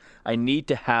runs. I need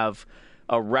to have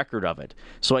a record of it.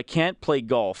 So I can't play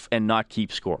golf and not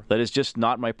keep score. That is just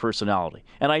not my personality.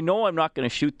 And I know I'm not going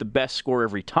to shoot the best score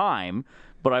every time,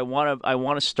 but I want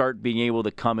to start being able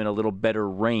to come in a little better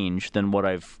range than what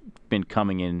I've been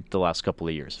coming in the last couple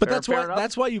of years. But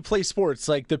that's why you play sports.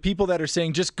 Like the people that are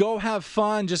saying, just go have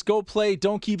fun, just go play,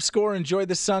 don't keep score, enjoy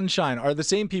the sunshine, are the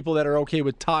same people that are okay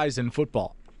with ties in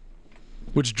football,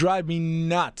 which drive me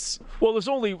nuts. Well,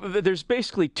 there's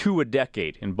basically 2 a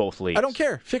decade in both leagues. I don't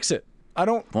care. Fix it. I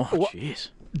don't. Oh, jeez.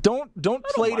 Don't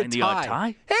play to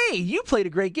tie. Hey, you played a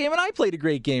great game and I played a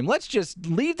great game. Let's just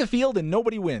leave the field and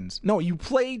nobody wins. No, you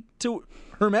play to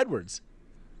Herm Edwards.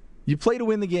 You play to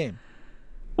win the game.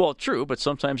 Well, true, but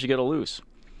sometimes you got to lose.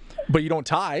 But you don't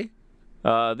tie.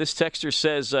 This texter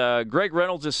says, Greg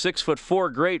Reynolds is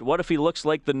 6'4", great. What if he looks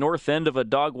like the north end of a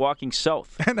dog walking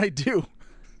south? And I do.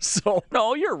 So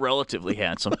no, you're relatively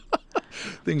handsome.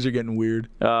 Things are getting weird.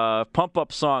 Pump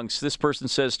up songs. This person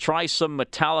says, try some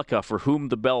Metallica, For Whom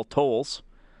the Bell Tolls.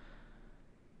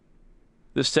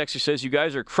 This texter says, you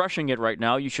guys are crushing it right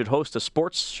now. You should host a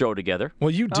sports show together.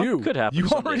 Well, you do. Could happen You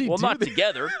someday. already well, do not that.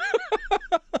 together.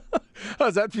 How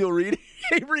does that feel, Reed?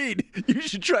 Hey, Reed, you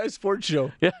should try a sports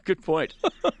show. Yeah, good point.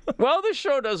 Well, this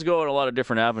show does go in a lot of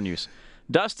different avenues.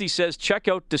 Dusty says, check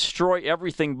out Destroy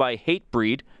Everything by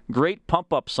Hatebreed. Great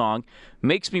pump-up song.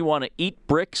 Makes me want to eat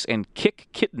bricks and kick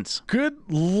kittens. Good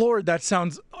Lord,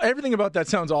 everything about that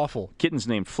sounds awful. Kitten's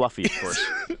named Fluffy, of course.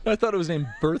 I thought it was named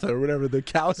Bertha or whatever. The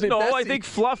cow's name. No, Bessie. I think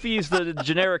Fluffy is the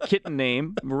generic kitten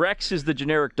name. Rex is the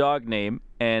generic dog name.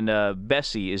 And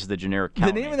Bessie is the generic cow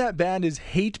The name of that band is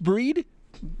Hatebreed?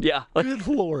 Yeah. Good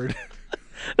Lord.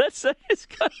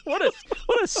 What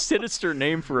a sinister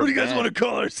name for a band. What do you guys want to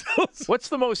call ourselves? What's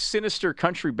the most sinister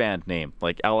country band name?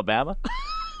 Like Alabama?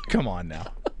 Come on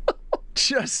now.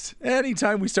 Just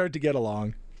anytime we start to get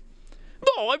along.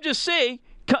 No, I'm just saying,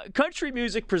 country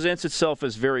music presents itself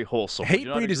as very wholesome.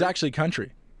 Hatebreed is actually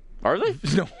country. Are they?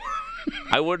 No.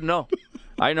 I wouldn't know.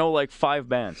 I know like 5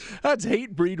 bands. That's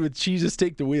Hatebreed with Jesus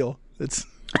Take the Wheel. It's.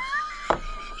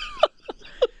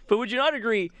 But would you not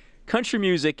agree? Country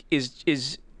music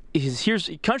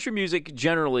country music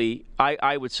generally,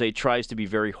 I would say, tries to be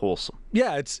very wholesome.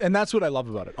 Yeah, and that's what I love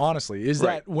about it, honestly, is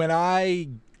that when I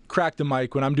crack the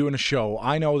mic, when I'm doing a show,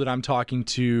 I know that I'm talking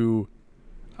to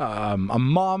a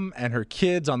mom and her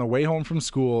kids on the way home from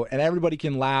school, and everybody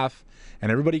can laugh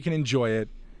and everybody can enjoy it,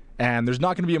 and there's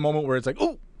not going to be a moment where it's like,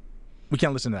 oh, we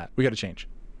can't listen to that. We got to change.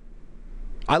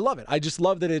 I love it. I just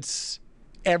love that it's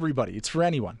everybody. It's for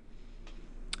anyone.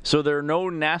 So there are no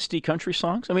nasty country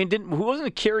songs? I mean, wasn't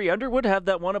it Carrie Underwood have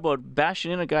that one about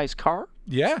bashing in a guy's car?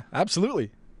 Yeah,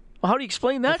 absolutely. Well, how do you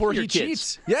explain that before to your he kids?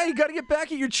 Cheats? Yeah, you got to get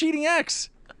back at your cheating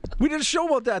ex. We did a show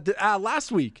about that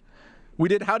last week. We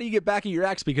did How Do You Get Back at Your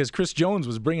Ex because Chris Jones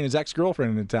was bringing his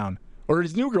ex-girlfriend into town. Or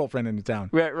his new girlfriend into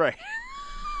town. Right.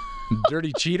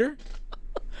 Dirty cheater.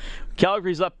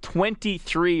 Calgary's up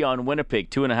 23 on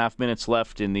Winnipeg. 2.5 minutes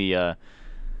left in the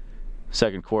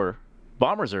second quarter.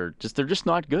 Bombers they're just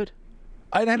not good.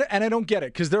 And I don't get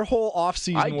it because their whole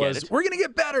offseason was, we're going to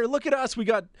get better. Look at us. We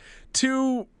got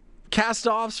two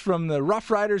cast-offs from the Rough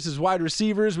Riders as wide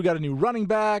receivers. We got a new running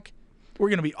back. We're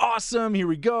going to be awesome. Here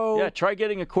we go. Yeah, try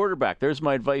getting a quarterback. There's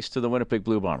my advice to the Winnipeg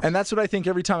Blue Bombers. And that's what I think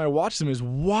every time I watch them is,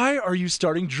 why are you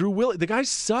starting Drew Willie? The guy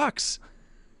sucks.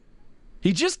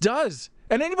 He just does.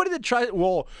 And anybody that tries,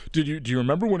 well, do you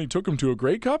remember when he took him to a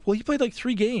Grey Cup? Well, he played like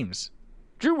 3 games.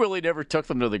 Drew Willie never took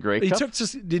them to the Grey Cup.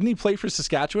 Didn't he play for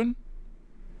Saskatchewan?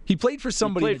 He played for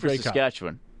somebody in the Grey Cup. He played for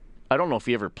Saskatchewan. I don't know if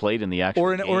he ever played in the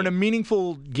actual game. Or in a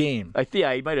meaningful game.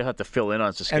 Yeah, he might have had to fill in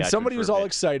on Saskatchewan. And somebody was all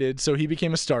excited, so he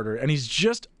became a starter. And he's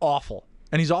just awful.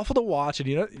 And he's awful to watch.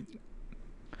 And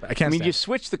I can't. You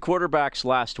switched the quarterbacks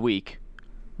last week,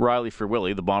 Riley for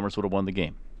Willie. The Bombers would have won the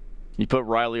game. You put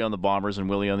Riley on the Bombers and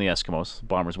Willie on the Eskimos. The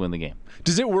Bombers win the game.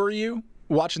 Does it worry you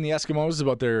watching the Eskimos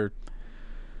about their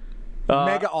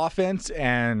mega offense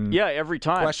and every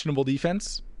time questionable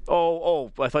defense? Oh!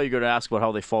 I thought you were going to ask about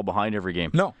how they fall behind every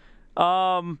game. No.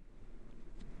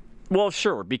 Well,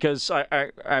 sure, because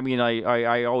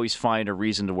I always find a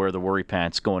reason to wear the worry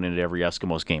pants going into every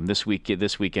Eskimos game. This weekend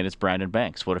it's Brandon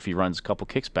Banks. What if he runs a couple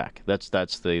kicks back? That's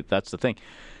the thing.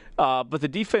 But the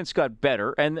defense got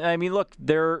better, and I mean, look,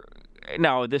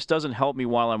 now this doesn't help me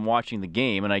while I'm watching the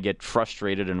game, and I get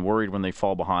frustrated and worried when they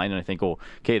fall behind, and I think,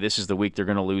 okay, this is the week they're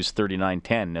going to lose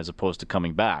 39-10 as opposed to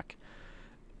coming back.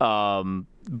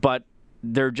 But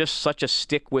they're just such a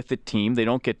stick-with-it team. They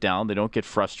don't get down. They don't get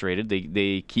frustrated.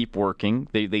 They keep working.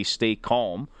 They stay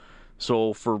calm.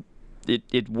 So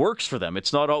it works for them.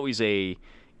 It's not always a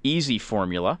easy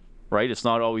formula, right? It's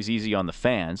not always easy on the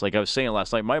fans. Like I was saying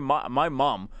last night, my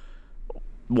mom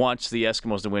wants the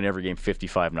Eskimos to win every game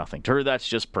 55-0. To her, that's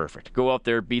just perfect. Go out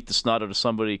there, beat the snot out of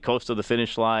somebody, coast to the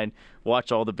finish line,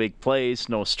 watch all the big plays,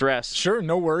 no stress. Sure,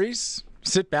 no worries.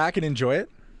 Sit back and enjoy it.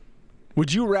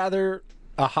 Would you rather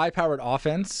a high-powered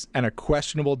offense and a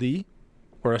questionable D,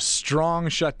 or a strong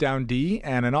shutdown D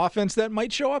and an offense that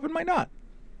might show up and might not?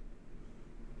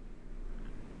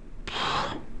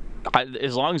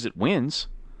 As long as it wins.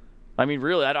 I mean,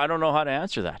 really, I don't know how to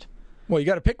answer that. Well, you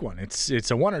got to pick one.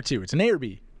 It's a 1 or 2. It's an A or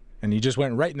B, and you just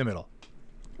went right in the middle.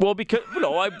 Well, because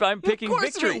I'm picking of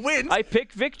course victory. If it wins, I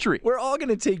pick victory. We're all going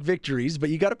to take victories, but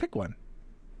you got to pick one.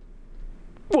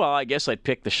 Well, I guess I'd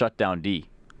pick the shutdown D,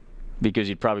 because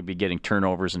you'd probably be getting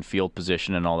turnovers and field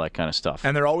position and all that kind of stuff.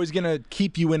 And they're always going to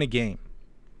keep you in a game.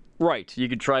 Right. You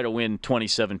could try to win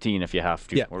 2017 if you have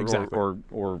to, exactly.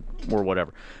 or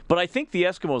whatever. But I think the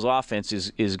Eskimos' offense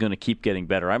is going to keep getting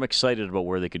better. I'm excited about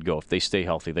where they could go if they stay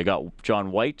healthy. They got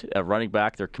John White at running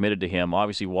back. They're committed to him.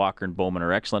 Obviously, Walker and Bowman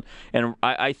are excellent. And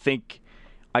I think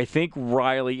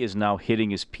Riley is now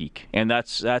hitting his peak, and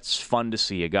that's fun to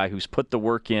see. A guy who's put the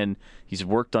work in. He's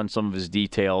worked on some of his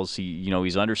details.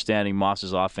 He's understanding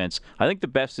Moss's offense. I think the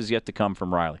best is yet to come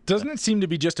from Riley. Doesn't it seem to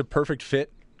be just a perfect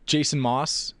fit, Jason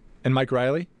Moss and Mike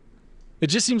Riley? It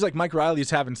just seems like Mike Riley is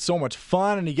having so much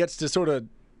fun, and he gets to sort of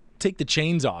take the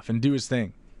chains off and do his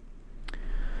thing.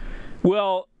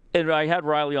 Well, and I had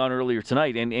Riley on earlier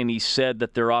tonight, and he said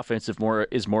that their offense is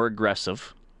more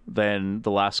aggressive than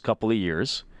the last couple of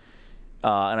years.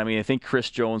 And I mean, I think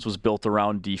Chris Jones was built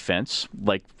around defense,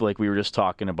 like we were just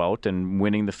talking about, and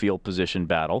winning the field position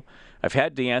battle. I've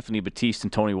had DeAnthony Batiste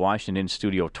and Tony Washington in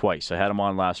studio twice. I had them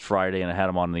on last Friday, and I had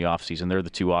them on in the offseason. They're the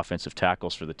 2 offensive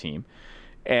tackles for the team.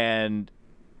 And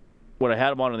when I had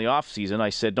them on in the offseason,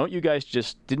 I said,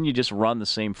 didn't you just run the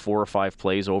same 4 or 5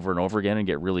 plays over and over again and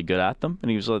get really good at them?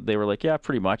 And they were like, yeah,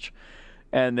 pretty much.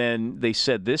 And then they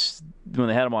said this, when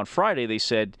they had them on Friday, they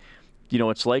said,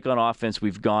 it's like on offense,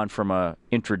 we've gone from a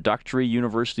introductory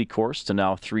university course to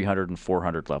now 300 and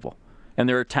 400 level. And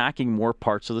they're attacking more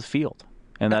parts of the field.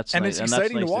 And that's it's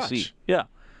exciting nice to watch. see. Yeah.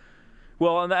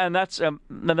 Well, and that's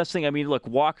the thing. I mean, look,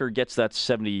 Walker gets that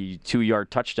 72-yard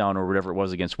touchdown or whatever it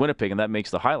was against Winnipeg, and that makes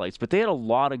the highlights. But they had a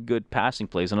lot of good passing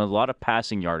plays and a lot of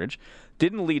passing yardage.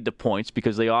 Didn't lead to points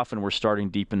because they often were starting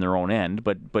deep in their own end,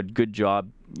 but good job,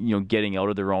 getting out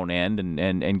of their own end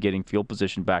and getting field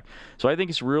position back. So I think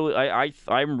it's really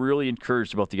I'm really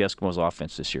encouraged about the Eskimos'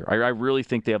 offense this year. I really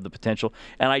think they have the potential.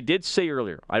 And I did say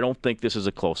earlier, I don't think this is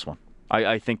a close one.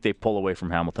 I think they pull away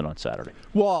from Hamilton on Saturday.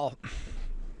 Well,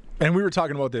 and we were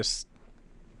talking about this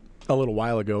a little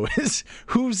while ago, is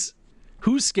who's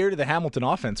scared of the Hamilton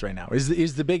offense right now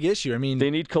is the big issue. I mean,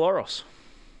 they need Collaros.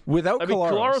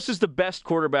 Collaros is the best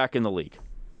quarterback in the league,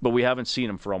 but we haven't seen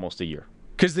him for almost a year.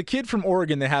 Because the kid from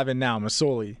Oregon they have in now,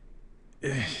 Masoli,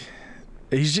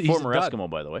 he's former a dud. Eskimo,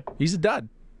 by the way. He's a dud.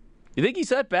 You think he's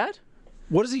that bad?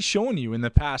 What has he shown you in the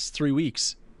past 3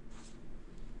 weeks?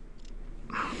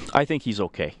 I think he's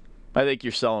okay. I think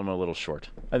you're selling him a little short.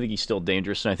 I think he's still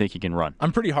dangerous, and I think he can run.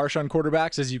 I'm pretty harsh on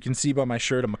quarterbacks, as you can see by my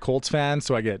shirt. I'm a Colts fan,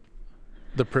 so I get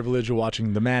the privilege of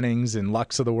watching the Mannings and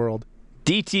Lux of the world.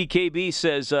 DTKB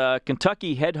says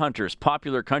Kentucky Headhunters,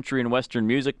 popular country and Western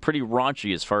music, pretty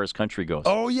raunchy as far as country goes.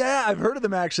 Oh yeah, I've heard of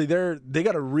them actually. They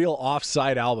got a real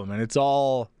offside album, and it's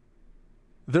all.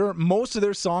 Most of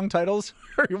their song titles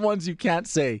are ones you can't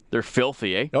say. They're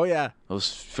filthy, eh? Oh yeah,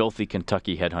 Those filthy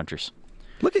Kentucky Headhunters.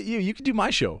 look at you. You could do my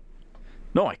show.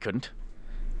 No, I couldn't.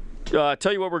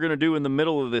 Tell you what we're going to do in the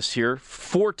middle of this here.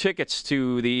 4 tickets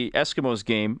to the Eskimos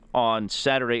game on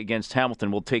Saturday against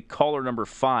Hamilton. We'll take caller number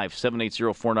 5,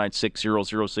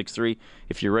 780-496-0063.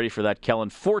 If you're ready for that,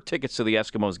 Kellen. 4 tickets to the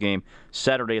Eskimos game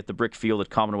Saturday at the Brick Field at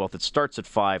Commonwealth. It starts at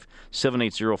 5,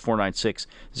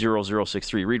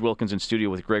 780-496-0063. Reed Wilkins in studio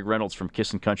with Greg Reynolds from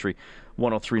Kissin' Country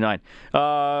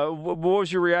 103.9. What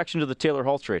was your reaction to the Taylor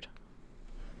Hall trade?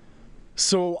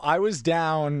 So I was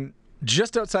down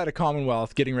just outside of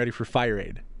Commonwealth getting ready for Fire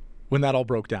Aid when that all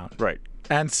broke down. Right.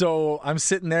 And so I'm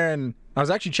sitting there, and I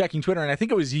was actually checking Twitter, and I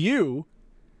think it was you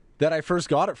that I first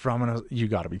got it from, and I was, you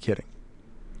got to be kidding.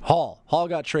 Hall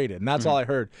got traded, and that's all I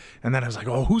heard. And then I was like,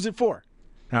 oh, who's it for?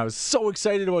 And I was so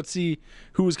excited about see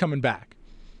who was coming back.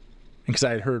 Because I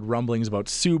had heard rumblings about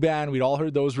Subban. We'd all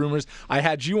heard those rumors. I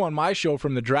had you on my show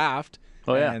from the draft.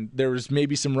 Oh, yeah. And there was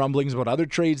maybe some rumblings about other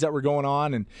trades that were going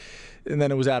on, and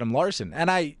then it was Adam Larson. And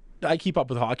I keep up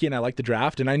with hockey, and I like the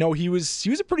draft, and I know he was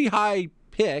a pretty high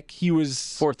pick. He was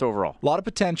 4th overall. A lot of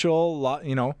potential,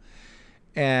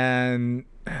 and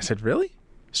I said, really?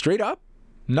 Straight up?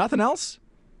 Nothing else?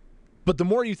 But the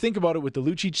more you think about it with the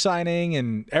Lucic signing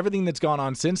and everything that's gone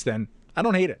on since then, I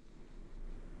don't hate it.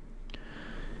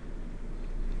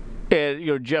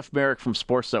 And, Jeff Merrick from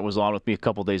Sportsnet was on with me a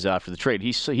couple days after the trade.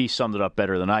 He summed it up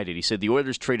better than I did. He said the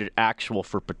Oilers traded actual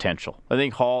for potential. I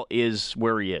think Hall is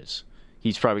where he is.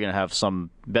 He's probably going to have some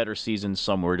better seasons,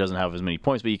 some where he doesn't have as many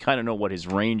points, but you kind of know what his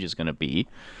range is going to be.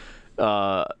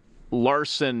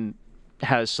 Larson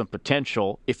has some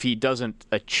potential. If he doesn't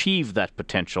achieve that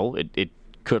potential, it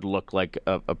could look like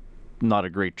a not a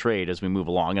great trade as we move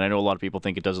along. And I know a lot of people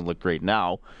think it doesn't look great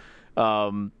now.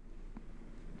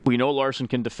 We know Larson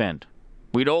can defend.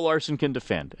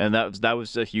 And that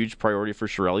was a huge priority for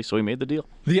Chiarelli, so he made the deal.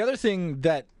 The other thing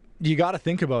that you got to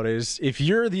think about is if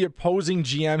you're the opposing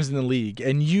GMs in the league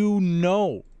and you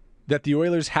know that the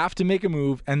Oilers have to make a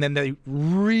move and then they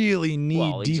really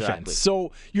need defense. Exactly.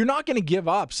 So you're not going to give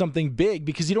up something big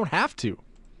because you don't have to.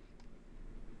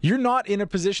 You're not in a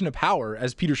position of power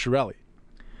as Peter Chiarelli.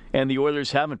 And the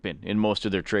Oilers haven't been in most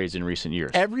of their trades in recent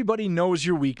years. Everybody knows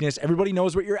your weakness. Everybody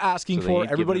knows what you're asking for.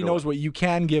 Everybody knows what you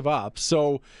can give up.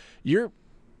 So you're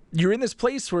in this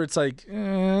place where it's like,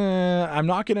 I'm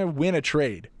not going to win a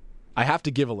trade. I have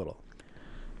to give a little.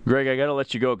 Greg, I got to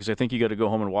let you go because I think you got to go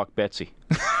home and walk Betsy.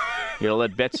 You got to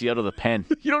let Betsy out of the pen.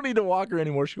 You don't need to walk her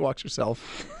anymore. She walks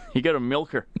herself. You got to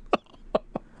milk her.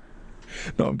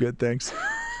 No, I'm good. Thanks.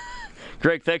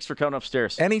 Greg, thanks for coming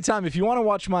upstairs. Anytime. If you want to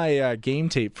watch my game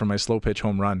tape for my slow pitch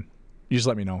home run, you just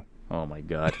let me know. Oh, my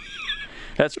God.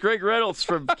 That's Greg Reynolds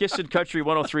from Kissin' Country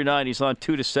 103.9. He's on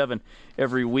 2 to 7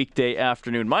 every weekday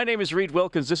afternoon. My name is Reed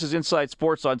Wilkins. This is Inside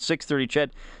Sports on 630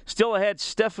 CHED. Still ahead,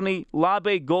 Stephanie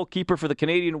Labe, goalkeeper for the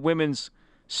Canadian women's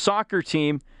soccer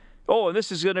team. Oh, and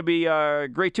this is going to be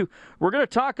great, too. We're going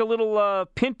to talk a little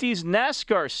Pinty's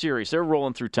NASCAR series. They're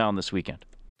rolling through town this weekend.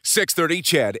 630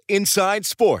 CHED Inside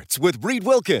Sports with Reed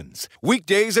Wilkins.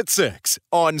 Weekdays at 6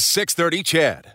 on 630 CHED.